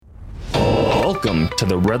Welcome to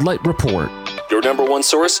the Red Light Report, your number one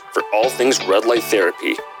source for all things red light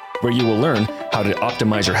therapy, where you will learn how to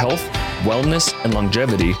optimize your health, wellness, and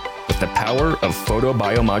longevity with the power of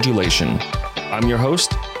photobiomodulation. I'm your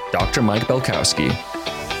host, Dr. Mike Belkowski.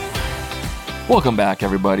 Welcome back,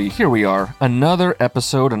 everybody. Here we are, another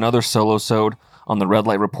episode, another solo-sode on the Red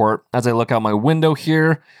Light Report. As I look out my window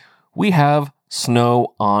here, we have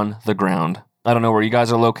snow on the ground. I don't know where you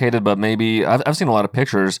guys are located, but maybe I've seen a lot of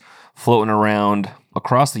pictures floating around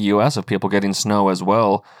across the U.S. of people getting snow as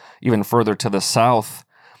well. Even further to the south,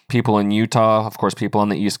 people in Utah, of course, people on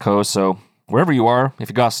the East Coast. So wherever you are, if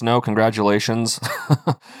you got snow, congratulations.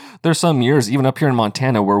 There's some years, even up here in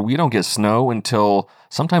Montana, where we don't get snow until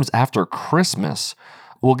sometimes after Christmas.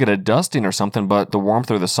 We'll get a dusting or something, but the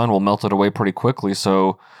warmth or the sun will melt it away pretty quickly.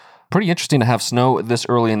 So pretty interesting to have snow this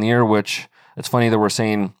early in the year, which it's funny that we're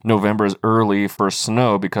saying November is early for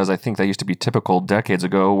snow because I think that used to be typical decades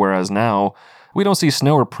ago, whereas now we don't see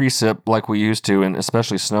snow or precip like we used to, and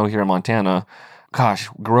especially snow here in Montana. Gosh,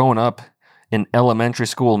 growing up in elementary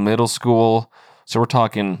school, middle school, so we're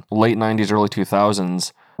talking late 90s, early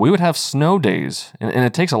 2000s, we would have snow days, and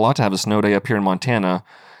it takes a lot to have a snow day up here in Montana,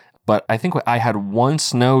 but I think I had one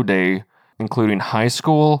snow day, including high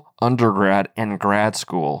school, undergrad, and grad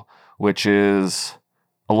school, which is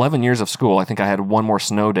 11 years of school. I think I had one more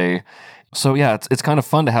snow day. So yeah, it's kind of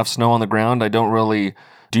fun to have snow on the ground. I don't really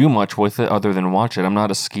do much with it other than watch it. I'm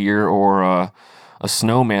not a skier or a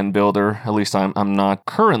snowman builder. At least I'm not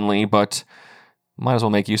currently, but might as well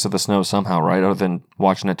make use of the snow somehow, right? Other than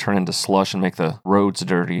watching it turn into slush and make the roads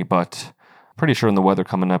dirty. But pretty sure in the weather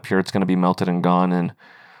coming up here, it's going to be melted and gone, and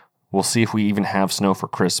we'll see if we even have snow for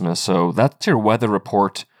Christmas. So that's your weather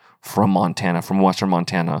report from Montana, from Western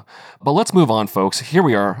Montana. But let's move on, folks. Here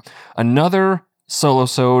we are, another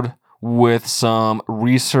solo-sode with some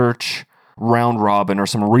research round robin or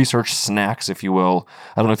some research snacks, if you will.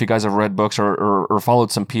 I don't know if you guys have read books or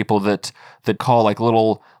followed some people that call like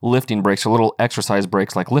little lifting breaks or little exercise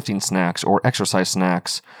breaks like lifting snacks or exercise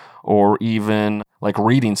snacks, or even like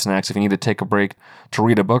reading snacks if you need to take a break to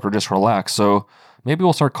read a book or just relax. So maybe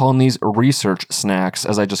we'll start calling these research snacks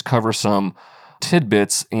as I just cover some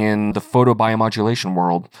tidbits in the photobiomodulation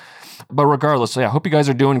world. But regardless, I hope you guys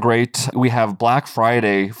are doing great. We have Black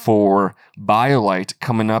Friday for BioLite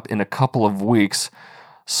coming up in a couple of weeks.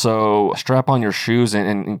 So strap on your shoes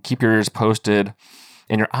and keep your ears posted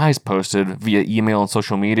and your eyes posted via email and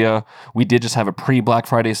social media. We did just have a pre-Black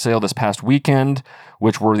Friday sale this past weekend,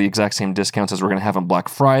 which were the exact same discounts as we're going to have on Black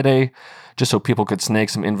Friday, just so people could snag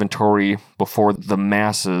some inventory before the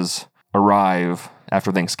masses arrive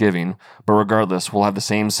after Thanksgiving. But regardless, we'll have the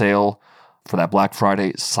same sale for that Black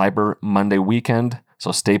Friday Cyber Monday weekend,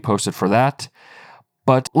 so stay posted for that.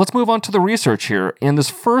 But let's move on to the research here. And this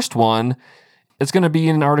first one, it's going to be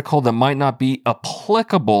an article that might not be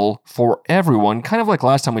applicable for everyone, kind of like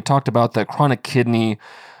last time we talked about the chronic kidney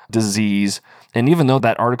disease. And even though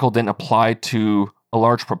that article didn't apply to a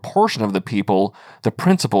large proportion of the people, the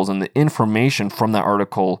principles and the information from that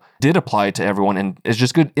article did apply to everyone, and it's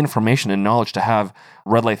just good information and knowledge to have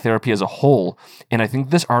red light therapy as a whole. And I think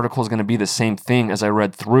this article is going to be the same thing as I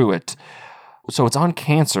read through it. So it's on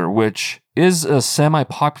cancer, which is a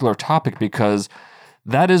semi-popular topic because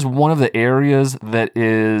that is one of the areas that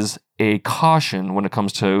is a caution when it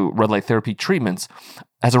comes to red light therapy treatments.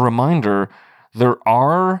 As a reminder, there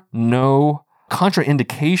are no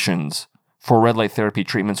contraindications for red light therapy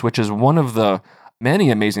treatments, which is one of the many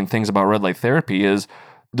amazing things about red light therapy is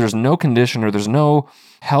there's no condition or there's no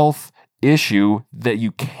health issue that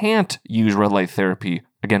you can't use red light therapy,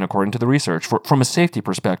 again, according to the research. From a safety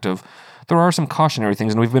perspective, there are some cautionary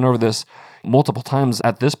things, and we've been over this multiple times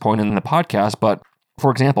at this point in the podcast, but for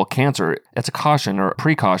example, cancer, it's a caution or a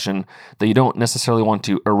precaution that you don't necessarily want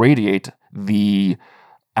to irradiate the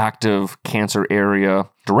active cancer area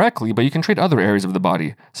directly, but you can treat other areas of the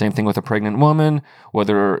body. Same thing with a pregnant woman,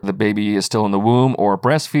 whether the baby is still in the womb or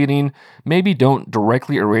breastfeeding. Maybe don't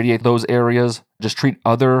directly irradiate those areas, just treat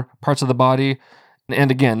other parts of the body. And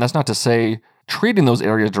again, that's not to say treating those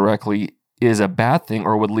areas directly is a bad thing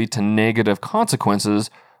or would lead to negative consequences.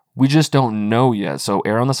 We just don't know yet. So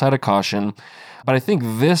err on the side of caution. But I think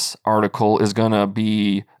this article is going to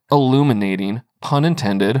be illuminating, pun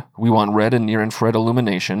intended. We want red and near-infrared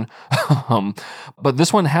illumination. But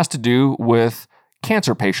this one has to do with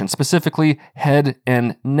cancer patients, specifically head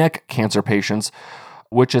and neck cancer patients,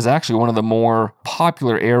 which is actually one of the more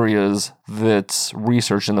popular areas that's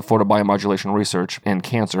researched in the photobiomodulation research and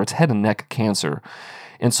cancer. It's head and neck cancer.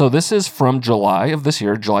 And so this is from July of this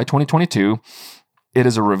year, July 2022. It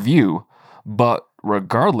is a review, but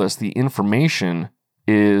regardless, the information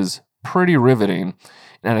is pretty riveting.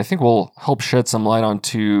 And I think will help shed some light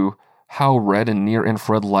onto how red and near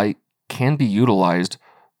infrared light can be utilized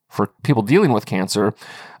for people dealing with cancer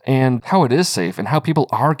and how it is safe and how people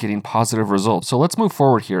are getting positive results. So let's move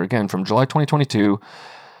forward here again from July 2022.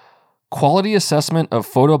 Quality assessment of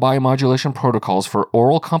photobiomodulation protocols for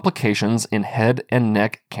oral complications in head and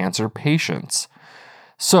neck cancer patients.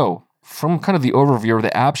 So from kind of the overview or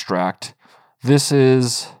the abstract, this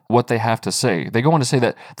is what they have to say. They go on to say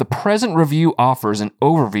that the present review offers an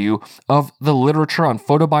overview of the literature on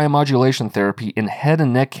photobiomodulation therapy in head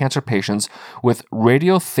and neck cancer patients with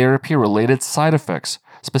radiotherapy-related side effects,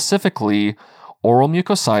 specifically oral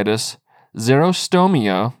mucositis,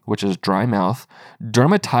 xerostomia, which is dry mouth,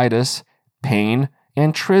 dermatitis, pain,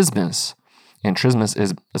 and trismus. And trismus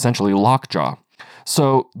is essentially lockjaw.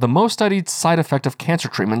 So the most studied side effect of cancer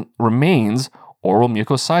treatment remains oral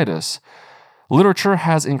mucositis. Literature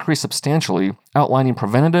has increased substantially, outlining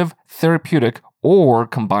preventative, therapeutic, or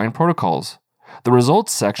combined protocols. The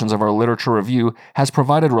results sections of our literature review has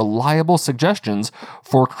provided reliable suggestions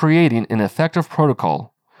for creating an effective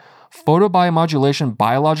protocol. Photobiomodulation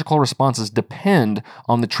biological responses depend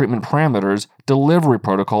on the treatment parameters, delivery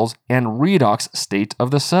protocols, and redox state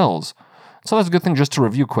of the cells. So that's a good thing just to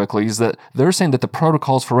review quickly, is that they're saying that the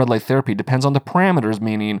protocols for red light therapy depends on the parameters,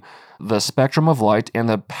 meaning the spectrum of light and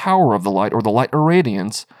the power of the light or the light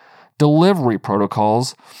irradiance. Delivery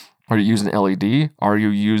protocols, are you using LED? Are you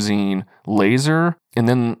using laser? And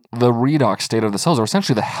then the redox state of the cells, or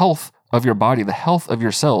essentially the health of your body, the health of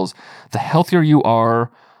your cells. The healthier you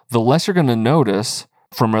are, the less you're going to notice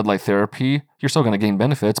from red light therapy. You're still going to gain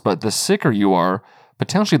benefits, but the sicker you are,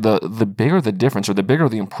 potentially the bigger the difference or the bigger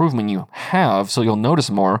the improvement you have, so you'll notice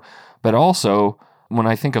more. But also, when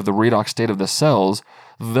I think of the redox state of the cells,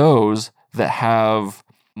 those that have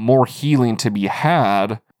more healing to be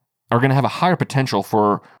had are going to have a higher potential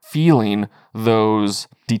for feeling those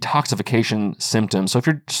detoxification symptoms. So if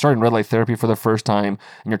you're starting red light therapy for the first time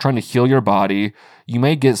and you're trying to heal your body, you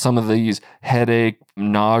may get some of these headache,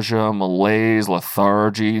 nausea, malaise,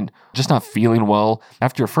 lethargy, just not feeling well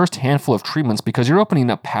after your first handful of treatments, because you're opening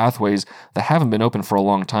up pathways that haven't been open for a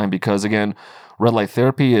long time. Because again, red light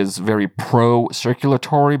therapy is very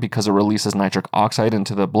pro-circulatory because it releases nitric oxide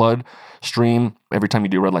into the bloodstream every time you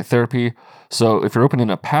do red light therapy. So if you're opening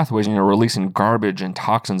up pathways and you're releasing garbage and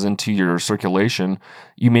toxins into your circulation,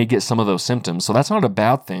 you may get some of those symptoms. So that's not a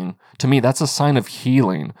bad thing. To me, that's a sign of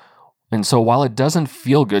healing. And so while it doesn't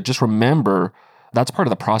feel good, just remember that's part of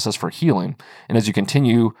the process for healing. And as you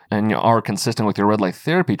continue and you are consistent with your red light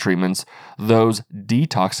therapy treatments, those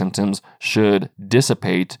detox symptoms should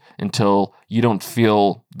dissipate until you don't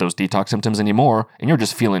feel those detox symptoms anymore. And you're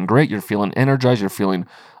just feeling great. You're feeling energized. You're feeling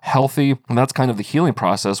healthy. And that's kind of the healing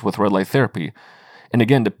process with red light therapy. And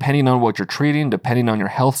again, depending on what you're treating, depending on your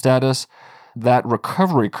health status, that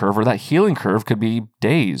recovery curve or that healing curve could be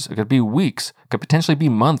days, it could be weeks, it could potentially be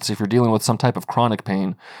months if you're dealing with some type of chronic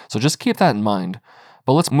pain. So just keep that in mind.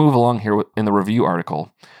 But let's move along here in the review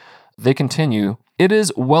article. They continue, it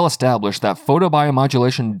is well established that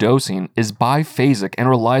photobiomodulation dosing is biphasic and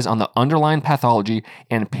relies on the underlying pathology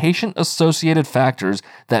and patient-associated factors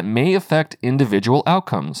that may affect individual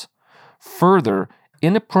outcomes. Further,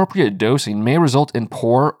 inappropriate dosing may result in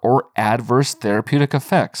poor or adverse therapeutic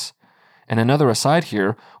effects. And another aside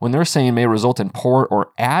here, when they're saying may result in poor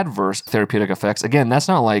or adverse therapeutic effects, again, that's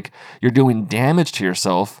not like you're doing damage to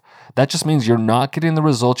yourself. That just means you're not getting the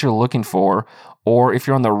results you're looking for, or if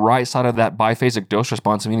you're on the right side of that biphasic dose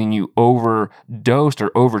response, meaning you overdosed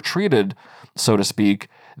or overtreated, so to speak,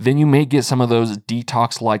 then you may get some of those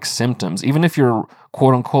detox-like symptoms. Even if you're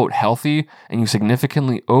quote-unquote healthy and you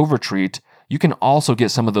significantly overtreat, you can also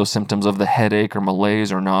get some of those symptoms of the headache or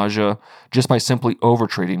malaise or nausea just by simply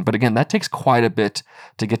overtreating. But again, that takes quite a bit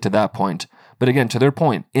to get to that point. But again, to their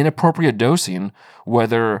point, inappropriate dosing,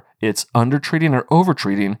 whether it's undertreating or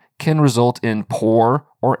overtreating, can result in poor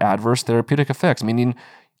or adverse therapeutic effects, meaning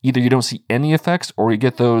either you don't see any effects or you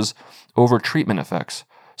get those overtreatment effects.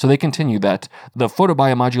 So they continue that the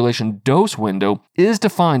photobiomodulation dose window is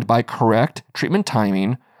defined by correct treatment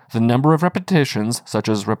timing, the number of repetitions, such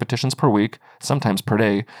as repetitions per week, sometimes per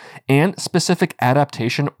day, and specific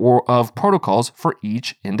adaptation or of protocols for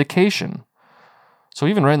each indication. So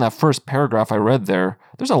even right in that first paragraph I read there,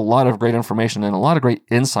 there's a lot of great information and a lot of great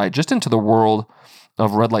insight just into the world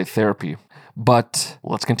of red light therapy. But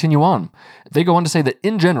let's continue on. They go on to say that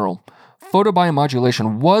in general,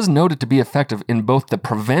 photobiomodulation was noted to be effective in both the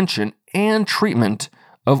prevention and treatment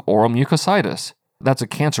of oral mucositis. That's a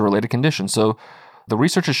cancer-related condition. So the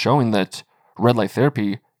research is showing that red light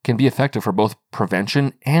therapy can be effective for both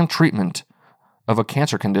prevention and treatment of a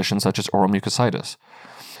cancer condition such as oral mucositis.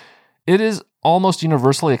 It is almost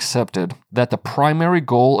universally accepted that the primary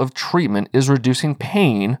goal of treatment is reducing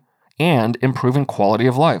pain and improving quality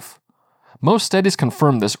of life. Most studies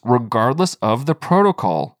confirm this regardless of the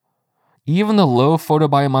protocol. Even the low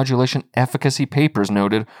photobiomodulation efficacy papers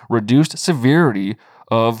noted reduced severity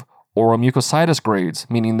of oral mucositis grades,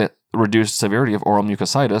 meaning that reduced severity of oral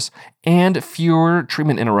mucositis, and fewer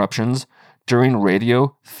treatment interruptions during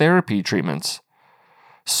radiotherapy treatments.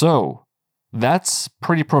 So, that's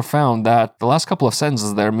pretty profound that the last couple of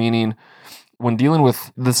sentences there, meaning when dealing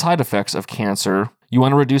with the side effects of cancer, you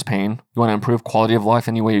want to reduce pain, you want to improve quality of life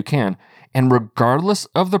any way you can. And regardless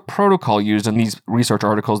of the protocol used in these research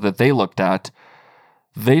articles that they looked at,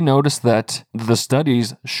 they noticed that the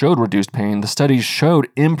studies showed reduced pain, the studies showed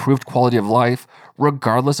improved quality of life,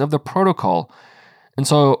 regardless of the protocol. And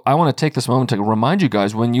so I want to take this moment to remind you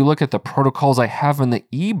guys, when you look at the protocols I have in the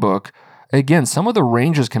ebook, again, some of the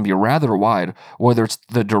ranges can be rather wide, whether it's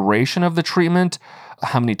the duration of the treatment,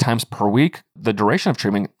 how many times per week. The duration of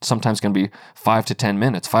treatment sometimes can be 5 to 10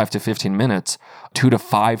 minutes, 5 to 15 minutes, 2 to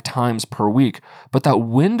 5 times per week. But that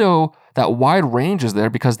window, that wide range is there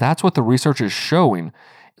because that's what the research is showing.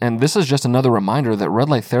 And this is just another reminder that red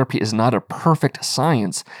light therapy is not a perfect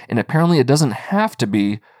science, and apparently it doesn't have to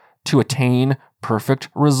be to attain perfect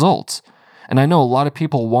results. And I know a lot of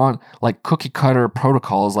people want like cookie cutter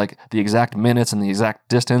protocols, like the exact minutes and the exact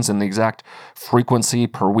distance and the exact frequency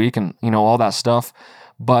per week and, all that stuff.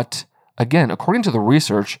 But again, according to the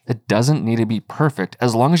research, it doesn't need to be perfect.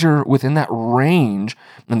 As long as you're within that range,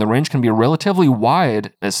 and the range can be relatively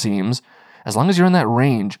wide, it seems, as long as you're in that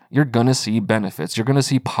range, you're going to see benefits. You're going to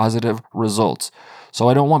see positive results. So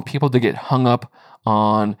I don't want people to get hung up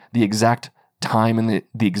on the exact time and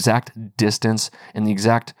the exact distance and the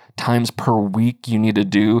exact times per week you need to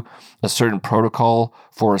do a certain protocol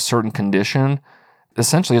for a certain condition.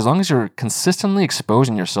 Essentially, as long as you're consistently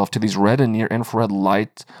exposing yourself to these red and near infrared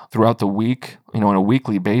light throughout the week, on a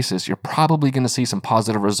weekly basis, you're probably going to see some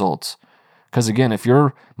positive results. Because again, if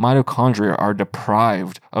your mitochondria are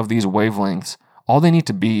deprived of these wavelengths, all they need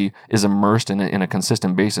to be is immersed in a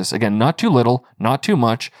consistent basis. Again, not too little, not too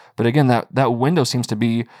much, but again, that window seems to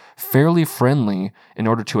be fairly friendly in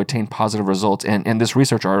order to attain positive results. And this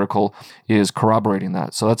research article is corroborating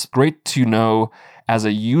that. So that's great to know as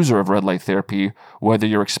a user of red light therapy, whether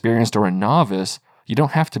you're experienced or a novice, you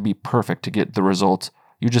don't have to be perfect to get the results.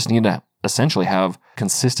 You just need to essentially have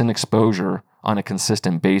consistent exposure on a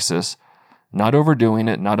consistent basis, not overdoing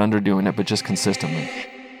it, not underdoing it, but just consistently.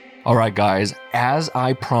 All right, guys, as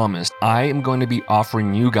I promised, I am going to be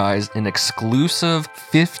offering you guys an exclusive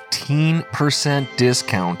 15%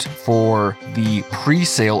 discount for the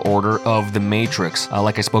pre-sale order of The Matrix.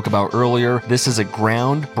 Like I spoke about earlier, this is a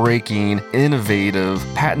groundbreaking, innovative,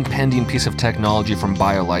 patent-pending piece of technology from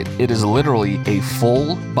BioLight. It is literally a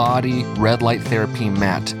full-body red light therapy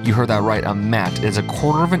mat. You heard that right, a mat. It's a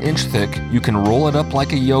 1/4 of an inch thick. You can roll it up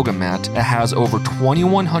like a yoga mat. It has over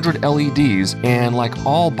 2,100 LEDs, and like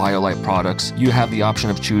all BioLight products, you have the option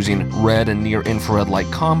of choosing red and near infrared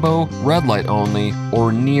light combo, red light only,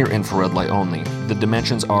 or near infrared light only. The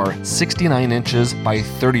dimensions are 69 inches by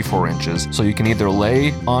 34 inches, so you can either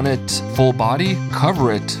lay on it full body,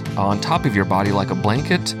 cover it on top of your body like a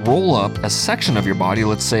blanket, roll up a section of your body,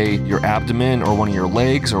 let's say your abdomen or one of your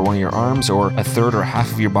legs or one of your arms or a third or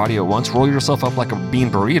half of your body at once, roll yourself up like a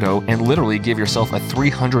bean burrito and literally give yourself a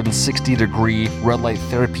 360-degree red light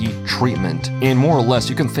therapy treatment. And more or less,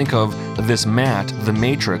 you can think of this mat, The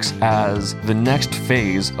Matrix, as the next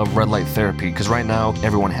phase of red light therapy, because right now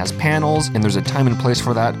everyone has panels and there's a time and place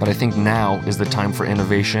for that, but I think now is the time for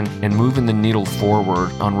innovation and moving the needle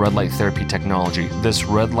forward on red light therapy technology. This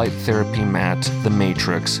red light therapy mat, The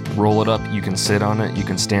Matrix, roll it up, you can sit on it, you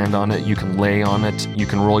can stand on it, you can lay on it, you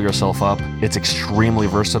can roll yourself up. It's extremely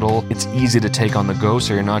versatile. It's easy to take on the go,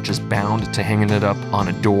 so you're not just bound to hanging it up on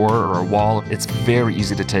a door or a wall. It's very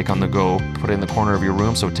easy to take on the go. Put it in the corner of your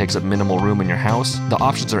room so it takes up minimal room in your house. The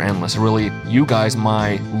options are endless. Really, you guys,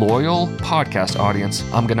 my loyal podcast audience,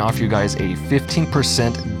 I'm going to offer you guys a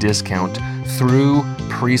 15% discount through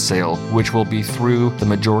pre-sale, which will be through the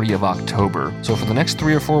majority of October. So for the next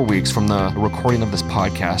 3 or 4 weeks from the recording of this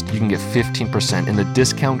podcast, you can get 15%, and the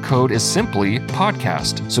discount code is simply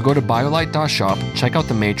podcast. So go to biolight.shop, check out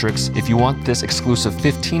The Matrix. If you want this exclusive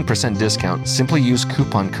 15% discount, simply use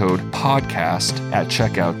coupon code podcast at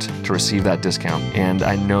checkout to receive that discount. And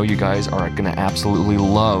I know you guys are going to absolutely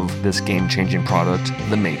love this game-changing product,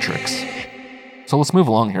 The Matrix. So let's move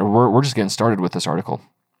along here. We're just getting started with this article.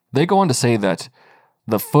 They go on to say that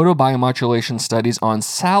the photobiomodulation studies on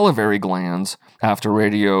salivary glands after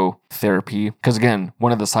radiotherapy, because again,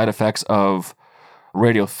 one of the side effects of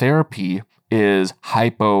radiotherapy is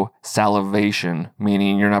hyposalivation,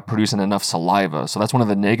 meaning you're not producing enough saliva. So that's one of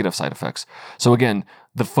the negative side effects. So again,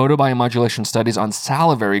 the photobiomodulation studies on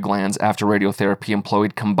salivary glands after radiotherapy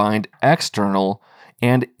employed combined external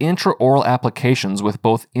and intraoral applications with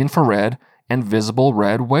both infrared and visible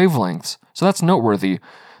red wavelengths. So that's noteworthy.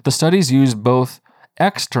 The studies used both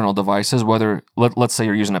external devices, whether let's say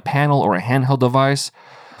you're using a panel or a handheld device,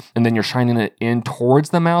 and then you're shining it in towards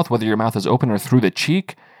the mouth, whether your mouth is open or through the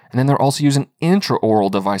cheek. And then they're also using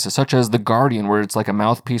intraoral devices, such as the Guardian, where it's like a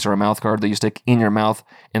mouthpiece or a mouth guard that you stick in your mouth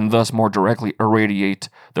and thus more directly irradiate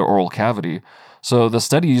the oral cavity. So the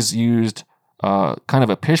studies used kind of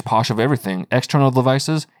a pish-posh of everything: external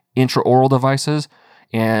devices, intraoral devices,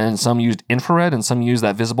 and some used infrared and some used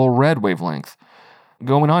that visible red wavelength.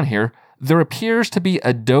 Going on here, there appears to be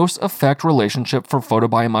a dose-effect relationship for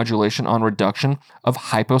photobiomodulation on reduction of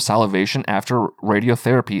hyposalivation after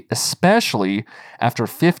radiotherapy, especially after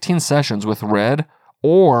 15 sessions with red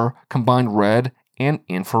or combined red and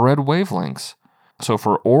infrared wavelengths. So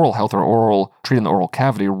for oral health or treating the oral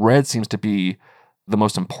cavity, red seems to be the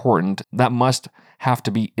most important. That must have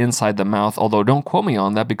to be inside the mouth, although don't quote me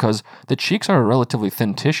on that because the cheeks are a relatively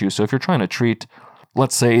thin tissue. So if you're trying to treat,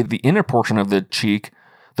 let's say, the inner portion of the cheek,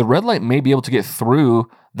 the red light may be able to get through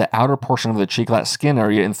the outer portion of the cheek, that skin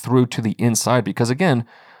area, and through to the inside because, again,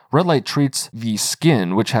 red light treats the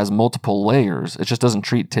skin, which has multiple layers. It just doesn't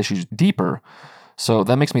treat tissues deeper. So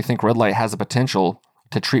that makes me think red light has the potential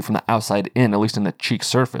to treat from the outside in, at least in the cheek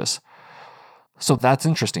surface. So that's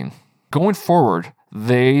interesting. Going forward,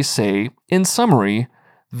 they say, in summary,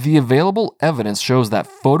 the available evidence shows that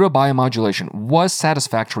photobiomodulation was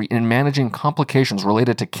satisfactory in managing complications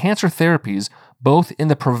related to cancer therapies, both in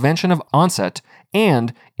the prevention of onset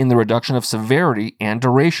and in the reduction of severity and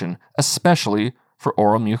duration, especially for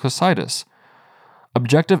oral mucositis.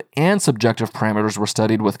 Objective and subjective parameters were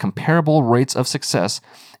studied with comparable rates of success,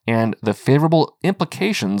 and the favorable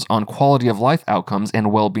implications on quality of life outcomes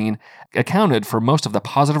and well-being accounted for most of the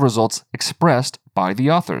positive results expressed by the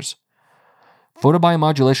authors.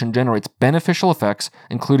 Photobiomodulation generates beneficial effects,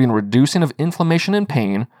 including reducing of inflammation and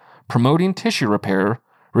pain, promoting tissue repair,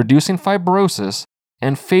 reducing fibrosis,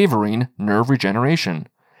 and favoring nerve regeneration.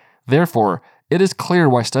 Therefore, it is clear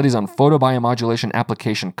why studies on photobiomodulation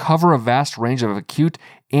application cover a vast range of acute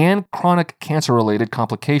and chronic cancer-related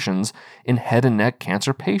complications in head and neck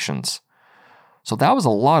cancer patients. So that was a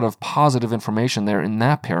lot of positive information there in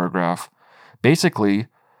that paragraph. Basically,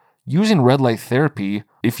 using red light therapy,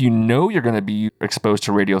 if you know you're going to be exposed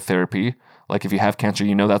to radiotherapy, like if you have cancer,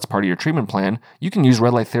 you know that's part of your treatment plan, you can use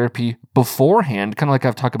red light therapy beforehand, kind of like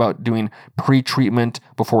I've talked about doing pre-treatment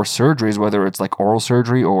before surgeries, whether it's like oral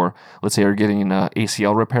surgery or let's say you're getting an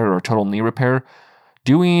ACL repair or a total knee repair.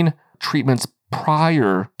 Doing treatments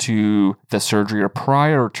prior to the surgery or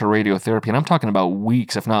prior to radiotherapy, and I'm talking about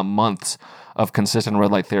weeks, if not months, of consistent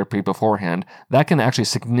red light therapy beforehand, that can actually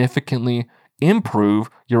significantly improve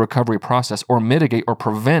your recovery process or mitigate or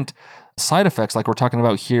prevent side effects like we're talking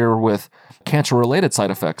about here with cancer-related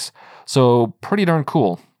side effects. So pretty darn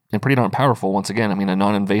cool and pretty darn powerful. Once again, I mean, a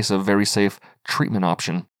non-invasive, very safe treatment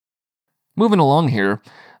option. Moving along here,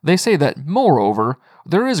 they say that, moreover,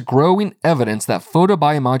 there is growing evidence that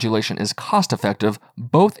photobiomodulation is cost-effective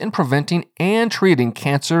both in preventing and treating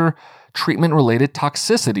cancer treatment-related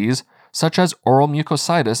toxicities such as oral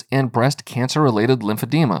mucositis and breast cancer-related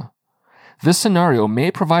lymphedema. This scenario may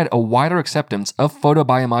provide a wider acceptance of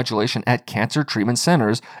photobiomodulation at cancer treatment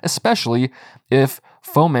centers, especially if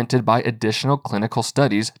fomented by additional clinical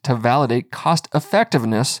studies to validate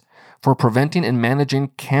cost-effectiveness for preventing and managing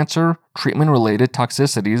cancer treatment-related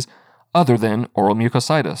toxicities other than oral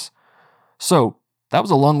mucositis. So, that was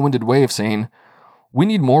a long-winded way of saying we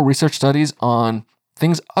need more research studies on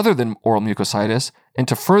things other than oral mucositis and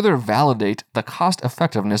to further validate the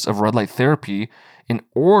cost-effectiveness of red light therapy in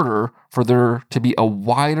order for there to be a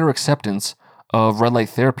wider acceptance of red light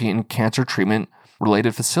therapy in cancer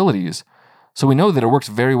treatment-related facilities. So we know that it works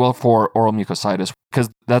very well for oral mucositis because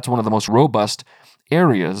that's one of the most robust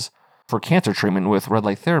areas for cancer treatment with red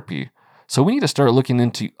light therapy. So we need to start looking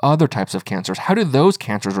into other types of cancers. How do those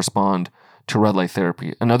cancers respond to red light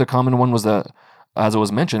therapy? Another common one was as it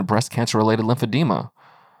was mentioned, breast cancer-related lymphedema.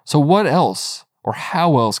 So what else or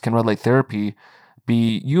how else can red light therapy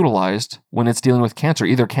be utilized when it's dealing with cancer,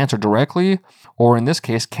 either cancer directly or in this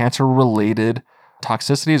case, cancer-related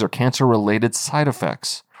toxicities or cancer-related side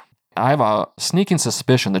effects? I have a sneaking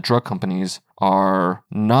suspicion that drug companies are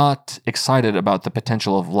not excited about the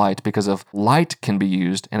potential of light because if light can be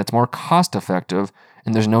used and it's more cost-effective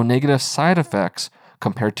and there's no negative side effects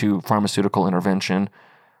compared to pharmaceutical intervention,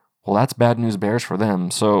 well, that's bad news bears for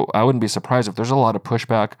them. So I wouldn't be surprised if there's a lot of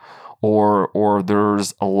pushback or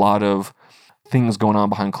there's a lot of things going on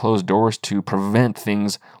behind closed doors to prevent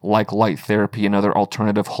things like light therapy and other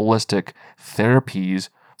alternative holistic therapies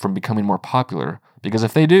from becoming more popular. Because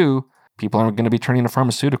if they do, people aren't going to be turning to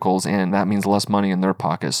pharmaceuticals, and that means less money in their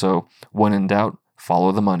pocket. So when in doubt,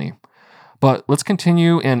 follow the money. But let's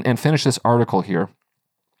continue and finish this article here.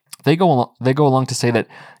 They go along to say that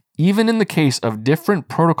even in the case of different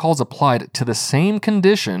protocols applied to the same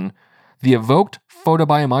condition, the evoked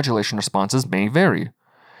photobiomodulation responses may vary.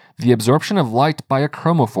 The absorption of light by a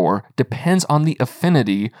chromophore depends on the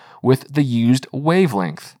affinity with the used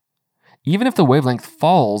wavelength. Even if the wavelength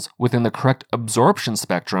falls within the correct absorption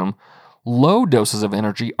spectrum, low doses of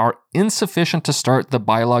energy are insufficient to start the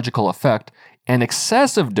biological effect, and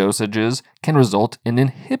excessive dosages can result in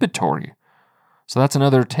inhibitory. So that's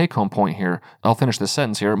another take-home point here. I'll finish this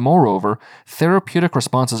sentence here. Moreover, therapeutic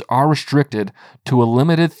responses are restricted to a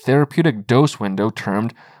limited therapeutic dose window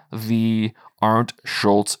termed the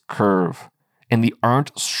Arndt-Schultz curve. And the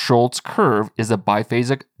Arndt-Schultz curve is a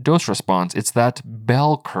biphasic dose response. It's that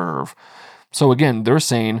bell curve. So again, they're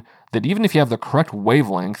saying that even if you have the correct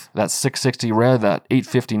wavelength, that 660 red, that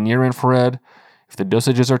 850 near infrared, if the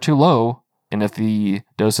dosages are too low, and if the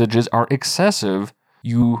dosages are excessive,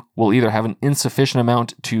 you will either have an insufficient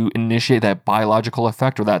amount to initiate that biological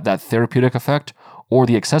effect or that therapeutic effect, or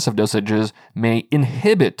the excessive dosages may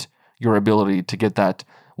inhibit your ability to get that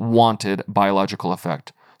wanted biological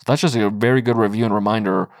effect. So that's just a very good review and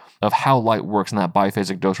reminder of how light works in that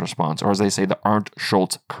biphasic dose response, or as they say, the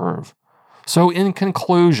Arndt-Schultz curve. So in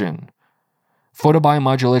conclusion,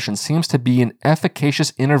 photobiomodulation seems to be an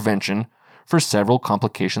efficacious intervention for several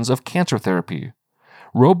complications of cancer therapy.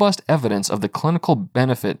 Robust evidence of the clinical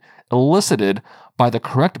benefit elicited by the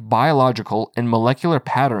correct biological and molecular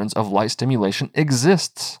patterns of light stimulation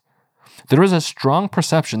exists. There is a strong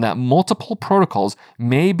perception that multiple protocols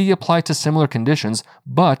may be applied to similar conditions,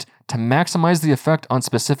 but to maximize the effect on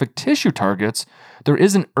specific tissue targets, there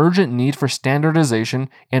is an urgent need for standardization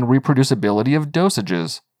and reproducibility of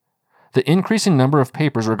dosages. The increasing number of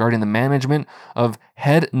papers regarding the management of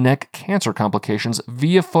head-neck cancer complications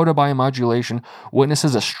via photobiomodulation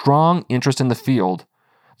witnesses a strong interest in the field.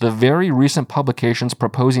 The very recent publications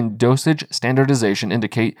proposing dosage standardization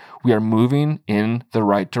indicate we are moving in the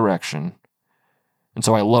right direction. And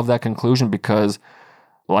so I love that conclusion because,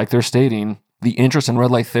 like they're stating, the interest in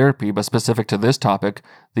red light therapy, but specific to this topic,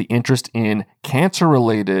 the interest in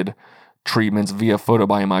cancer-related treatments via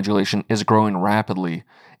photobiomodulation is growing rapidly.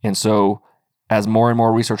 And so as more and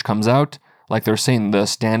more research comes out, like they're saying, the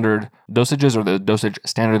standard dosages or the dosage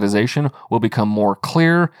standardization will become more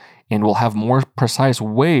clear and we'll have more precise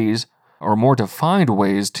ways or more defined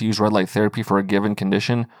ways to use red light therapy for a given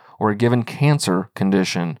condition or a given cancer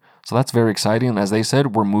condition. So that's very exciting. And as they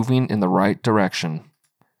said, we're moving in the right direction.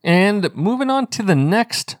 And moving on to the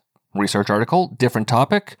next research article, different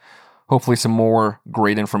topic, hopefully some more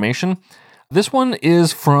great information. This one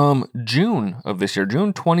is from June of this year,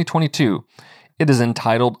 June 2022. It is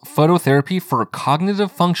entitled Phototherapy for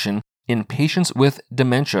Cognitive Function in Patients with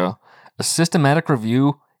Dementia, a Systematic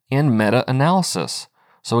Review and Meta-Analysis.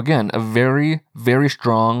 So again, a very, very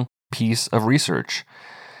strong piece of research.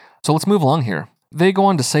 So let's move along here. They go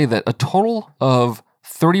on to say that a total of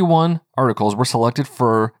 31 articles were selected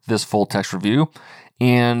for this full text review,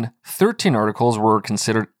 and 13 articles were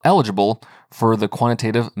considered eligible for the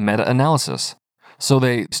quantitative meta-analysis. So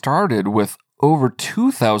they started with over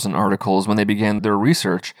 2,000 articles when they began their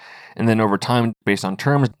research, and then over time, based on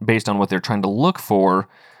terms, based on what they're trying to look for,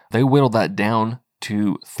 they whittled that down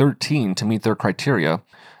to 13 to meet their criteria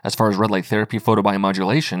as far as red light therapy,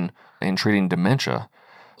 photobiomodulation, and treating dementia.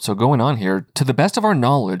 So going on here, to the best of our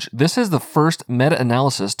knowledge, this is the first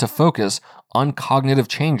meta-analysis to focus on cognitive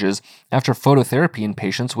changes after phototherapy in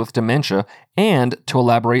patients with dementia and to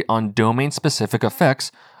elaborate on domain-specific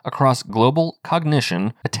effects across global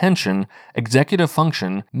cognition, attention, executive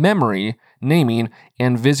function, memory, naming,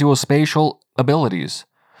 and visuospatial abilities.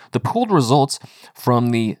 The pooled results from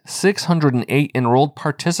the 608 enrolled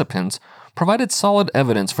participants provided solid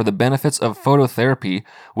evidence for the benefits of phototherapy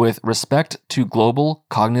with respect to global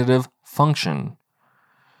cognitive function.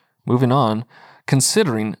 Moving on,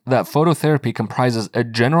 considering that phototherapy comprises a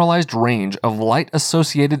generalized range of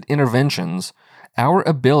light-associated interventions,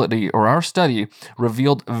 our study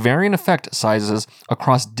revealed varying effect sizes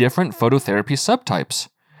across different phototherapy subtypes.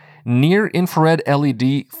 Near-infrared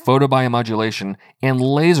LED photobiomodulation and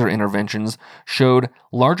laser interventions showed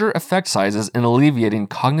larger effect sizes in alleviating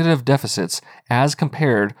cognitive deficits as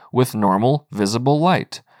compared with normal visible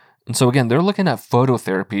light. And so again, they're looking at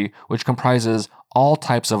phototherapy, which comprises all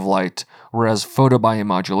types of light, whereas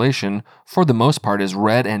photobiomodulation, for the most part, is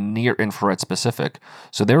red and near-infrared specific.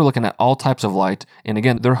 So they're looking at all types of light, and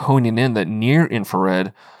again, they're honing in that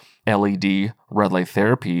near-infrared LED red light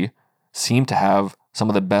therapy seem to have some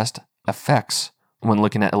of the best effects when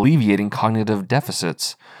looking at alleviating cognitive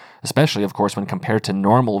deficits, especially, of course, when compared to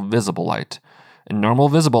normal visible light. And normal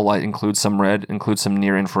visible light includes some red, includes some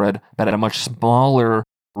near-infrared, but at a much smaller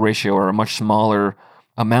ratio or a much smaller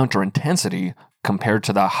amount or intensity compared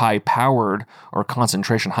to the high-powered or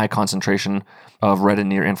high concentration of red and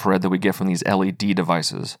near-infrared that we get from these LED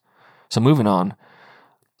devices. So moving on.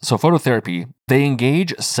 So phototherapy, they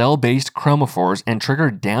engage cell-based chromophores and trigger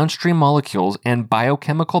downstream molecules and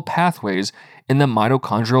biochemical pathways in the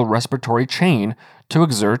mitochondrial respiratory chain to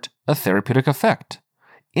exert a therapeutic effect.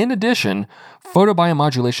 In addition,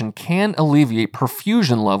 photobiomodulation can alleviate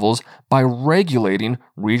perfusion levels by regulating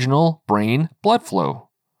regional brain blood flow.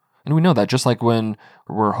 And we know that just like when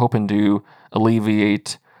we're hoping to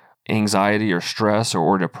alleviate anxiety or stress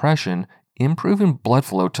or depression, improving blood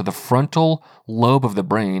flow to the frontal lobe of the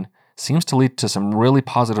brain seems to lead to some really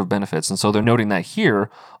positive benefits. And so they're noting that here,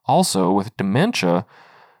 also with dementia,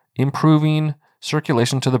 improving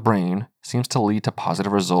circulation to the brain seems to lead to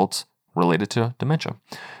positive results related to dementia.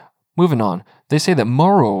 Moving on, they say that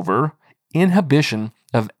moreover, inhibition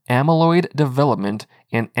of amyloid development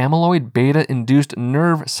and amyloid beta-induced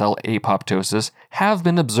nerve cell apoptosis have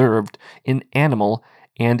been observed in animal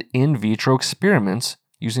and in vitro experiments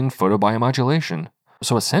using photobiomodulation.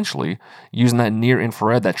 So essentially, using that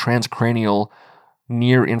near-infrared, that transcranial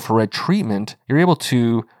near-infrared treatment, you're able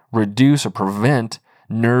to reduce or prevent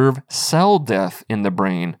nerve cell death in the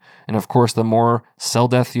brain. And of course, the more cell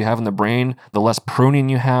death you have in the brain, the less pruning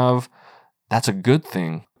you have. That's a good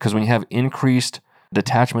thing, because when you have increased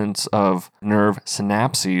detachments of nerve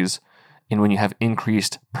synapses, and when you have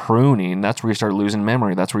increased pruning, that's where you start losing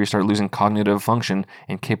memory. That's where you start losing cognitive function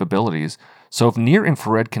and capabilities. So if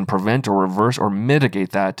near-infrared can prevent or reverse or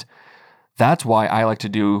mitigate that, that's why I like to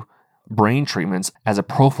do brain treatments as a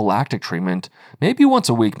prophylactic treatment, maybe once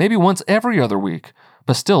a week, maybe once every other week.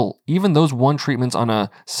 But still, even those one treatments on a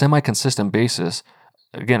semi-consistent basis,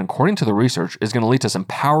 again, according to the research, is going to lead to some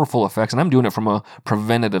powerful effects. And I'm doing it from a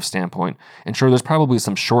preventative standpoint. And sure, there's probably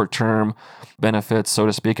some short-term benefits, so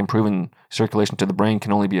to speak. Improving circulation to the brain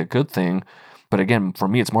can only be a good thing. But again, for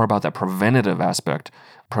me, it's more about that preventative aspect,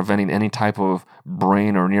 preventing any type of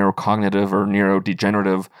brain or neurocognitive or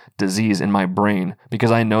neurodegenerative disease in my brain,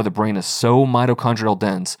 because I know the brain is so mitochondrial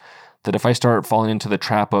dense that if I start falling into the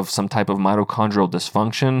trap of some type of mitochondrial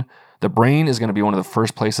dysfunction, the brain is going to be one of the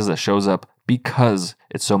first places that shows up because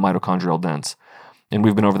it's so mitochondrial dense. And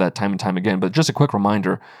we've been over that time and time again. But just a quick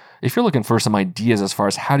reminder, if you're looking for some ideas as far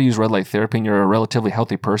as how to use red light therapy and you're a relatively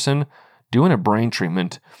healthy person, doing a brain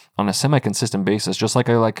treatment on a semi-consistent basis, just like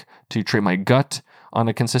I like to treat my gut on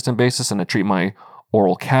a consistent basis and to treat my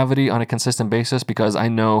oral cavity on a consistent basis, because I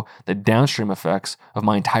know the downstream effects of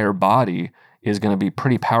my entire body is going to be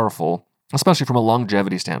pretty powerful, especially from a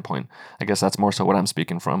longevity standpoint. I guess that's more so what I'm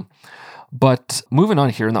speaking from. But moving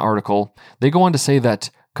on here in the article, they go on to say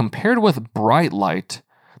that compared with bright light,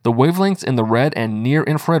 the wavelengths in the red and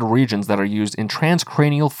near-infrared regions that are used in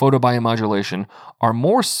transcranial photobiomodulation are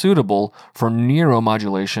more suitable for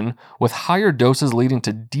neuromodulation, with higher doses leading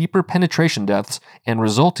to deeper penetration depths and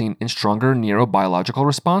resulting in stronger neurobiological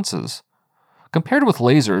responses. Compared with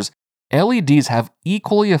lasers, LEDs have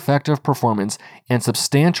equally effective performance and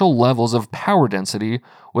substantial levels of power density,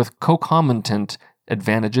 with concomitant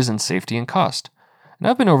advantages in safety and cost. And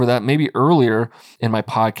I've been over that maybe earlier in my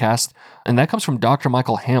podcast, and that comes from Dr.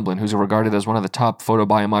 Michael Hamblin, who's regarded as one of the top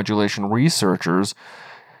photobiomodulation researchers.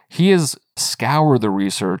 He has scoured the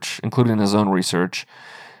research, including his own research,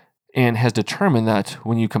 and has determined that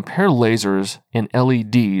when you compare lasers and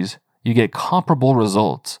LEDs, you get comparable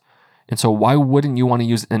results. And so why wouldn't you want to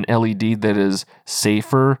use an LED that is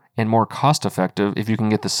safer and more cost-effective if you can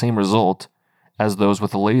get the same result as those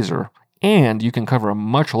with a laser? And you can cover a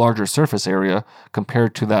much larger surface area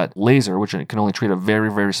compared to that laser, which can only treat a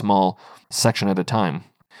very, very small section at a time.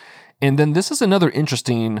 And then this is another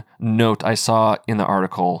interesting note I saw in the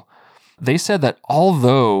article. They said that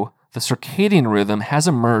although the circadian rhythm has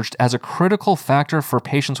emerged as a critical factor for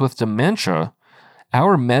patients with dementia,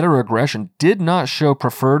 our meta-regression did not show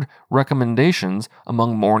preferred recommendations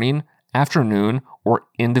among morning, afternoon, or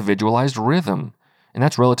individualized rhythm. And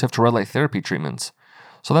that's relative to red light therapy treatments.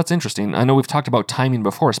 So that's interesting. I know we've talked about timing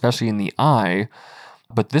before, especially in the eye,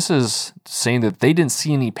 but this is saying that they didn't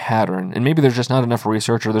see any pattern. And maybe there's just not enough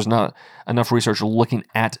research, or there's not enough research looking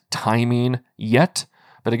at timing yet.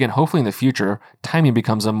 But again, hopefully in the future, timing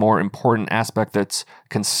becomes a more important aspect that's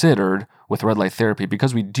considered with red light therapy,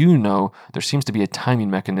 because we do know there seems to be a timing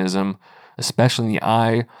mechanism, especially in the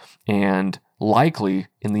eye and likely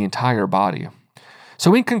in the entire body.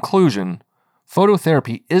 So in conclusion,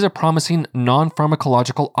 phototherapy is a promising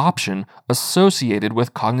non-pharmacological option associated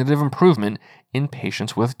with cognitive improvement in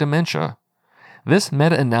patients with dementia. This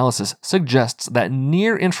meta-analysis suggests that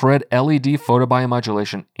near-infrared LED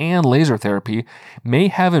photobiomodulation and laser therapy may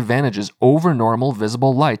have advantages over normal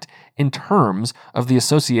visible light in terms of the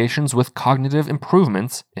associations with cognitive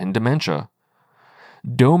improvements in dementia.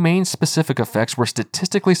 Domain-specific effects were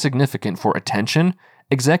statistically significant for attention,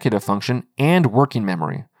 executive function, and working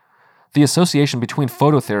memory. The association between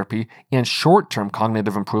phototherapy and short-term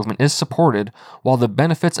cognitive improvement is supported, while the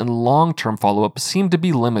benefits and long-term follow-up seem to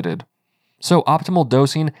be limited. So optimal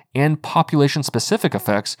dosing and population-specific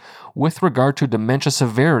effects with regard to dementia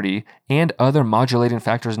severity and other modulating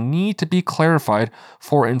factors need to be clarified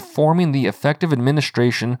for informing the effective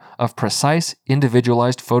administration of precise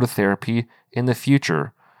individualized phototherapy in the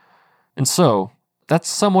future. And so, that's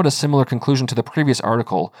somewhat a similar conclusion to the previous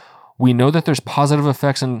article. We know that there's positive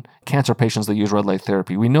effects in cancer patients that use red light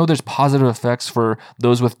therapy. We know there's positive effects for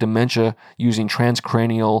those with dementia using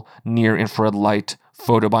transcranial near-infrared light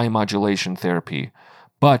photobiomodulation therapy.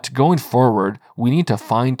 But going forward, we need to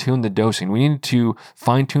fine-tune the dosing. We need to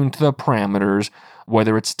fine-tune to the parameters,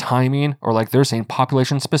 whether it's timing or, like they're saying,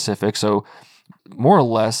 population-specific. So more or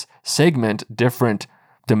less segment different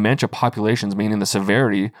dementia populations, meaning the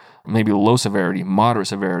severity, maybe low severity, moderate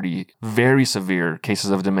severity, very severe cases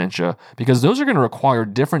of dementia, because those are going to require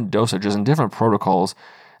different dosages and different protocols.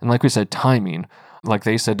 And like we said, timing, like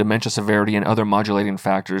they said, dementia severity and other modulating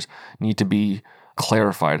factors need to be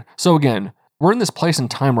clarified. So again, we're in this place in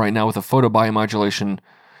time right now with the photobiomodulation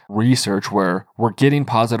research where we're getting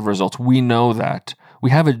positive results. We know that.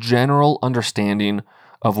 We have a general understanding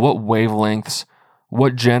of what wavelengths,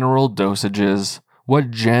 what general dosages,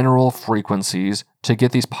 what general frequencies to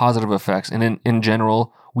get these positive effects. And in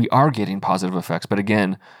general, we are getting positive effects. But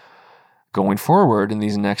again, going forward in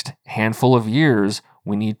these next handful of years,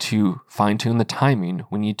 we need to fine-tune the timing.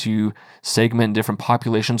 We need to segment different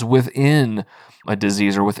populations within a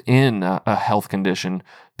disease or within a health condition,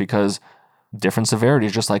 because different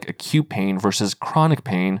severities, just like acute pain versus chronic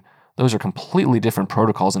pain, those are completely different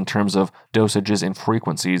protocols in terms of dosages and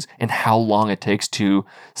frequencies and how long it takes to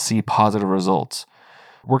see positive results.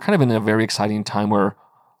 We're kind of in a very exciting time where,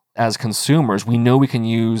 as consumers, we know we can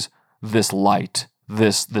use this light,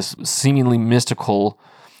 this seemingly mystical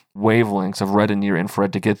wavelengths of red and near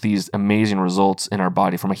infrared to get these amazing results in our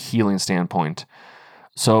body from a healing standpoint.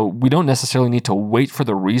 So we don't necessarily need to wait for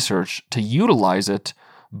the research to utilize it,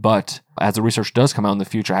 but as the research does come out in the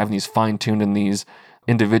future, having these fine-tuned and these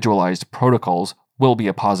individualized protocols will be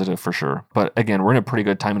a positive for sure. But again, we're in a pretty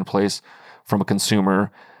good time and place from a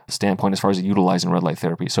consumer standpoint as far as utilizing red light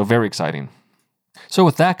therapy. So very exciting. So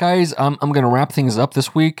with that, guys, I'm going to wrap things up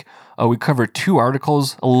this week. We covered 2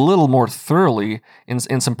 articles a little more thoroughly in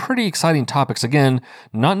some pretty exciting topics. Again,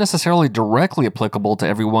 not necessarily directly applicable to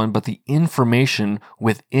everyone, but the information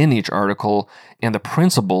within each article and the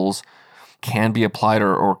principles can be applied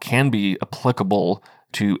or can be applicable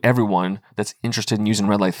to everyone that's interested in using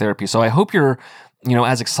red light therapy. So I hope you're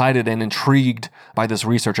as excited and intrigued by this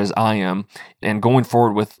research as I am. And going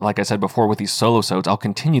forward with, like I said before, with these solo-sodes, I'll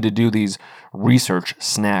continue to do these research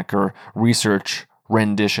snack or research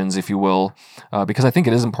renditions, if you will, because I think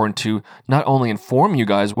it is important to not only inform you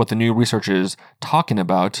guys what the new research is talking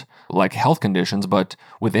about, like health conditions, but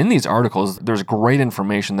within these articles, there's great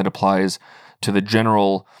information that applies to the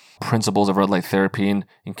general principles of red light therapy and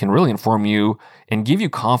can really inform you and give you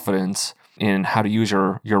confidence in how to use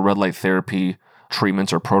your red light therapy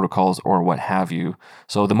treatments or protocols or what have you.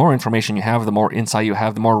 So the more information you have, the more insight you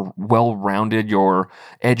have, the more well-rounded your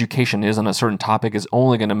education is on a certain topic is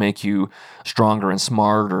only going to make you stronger and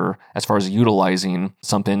smarter as far as utilizing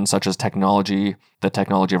something such as technology, the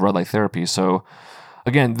technology of red light therapy. So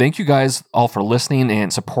again, thank you guys all for listening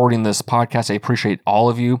and supporting this podcast. I appreciate all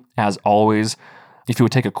of you as always. If you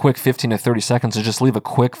would take a quick 15 to 30 seconds to just leave a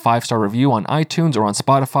quick 5-star review on iTunes or on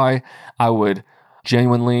Spotify, I would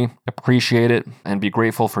genuinely appreciate it and be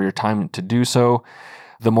grateful for your time to do so.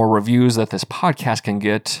 The more reviews that this podcast can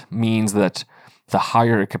get means that the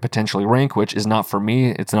higher it could potentially rank, which is not for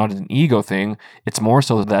me. It's not an ego thing. It's more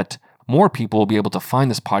so that more people will be able to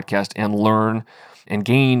find this podcast and learn and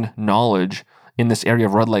gain knowledge in this area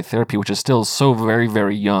of red light therapy, which is still so very,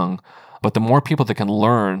 very young. But the more people that can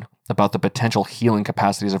learn about the potential healing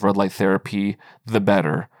capacities of red light therapy, the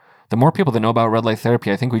better. the more people that know about red light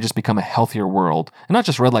therapy, I think we just become a healthier world. And not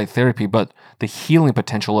just red light therapy, but the healing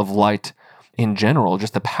potential of light in general,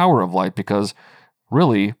 just the power of light, because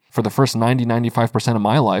really, for the first 95% of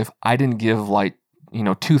my life, I didn't give light,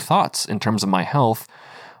 two thoughts in terms of my health,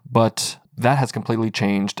 but that has completely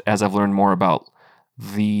changed as I've learned more about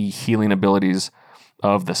the healing abilities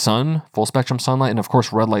of the sun, full spectrum sunlight, and of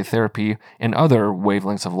course red light therapy and other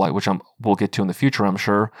wavelengths of light, which we'll get to in the future, I'm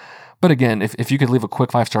sure. But again, if you could leave a quick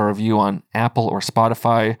 5-star review on Apple or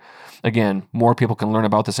Spotify, again, more people can learn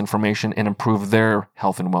about this information and improve their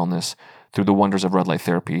health and wellness through the wonders of red light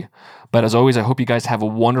therapy. But as always, I hope you guys have a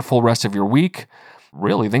wonderful rest of your week.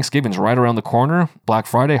 Really, Thanksgiving's right around the corner. Black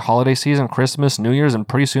Friday, holiday season, Christmas, New Year's, and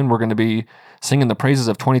pretty soon we're going to be singing the praises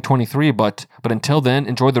of 2023. But until then,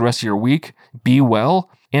 enjoy the rest of your week, be well,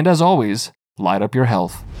 and as always, light up your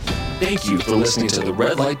health. Thank you for listening to the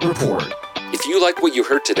Red Light Report. If you liked what you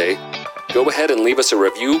heard today, go ahead and leave us a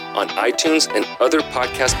review on iTunes and other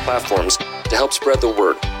podcast platforms to help spread the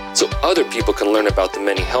word so other people can learn about the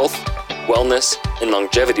many health, wellness, and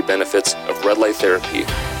longevity benefits of red light therapy.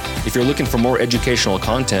 If you're looking for more educational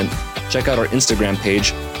content, check out our Instagram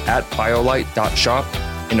page @biolight.shop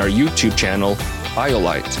and our YouTube channel,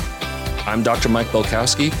 BioLight. I'm Dr. Mike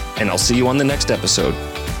Belkowski, and I'll see you on the next episode.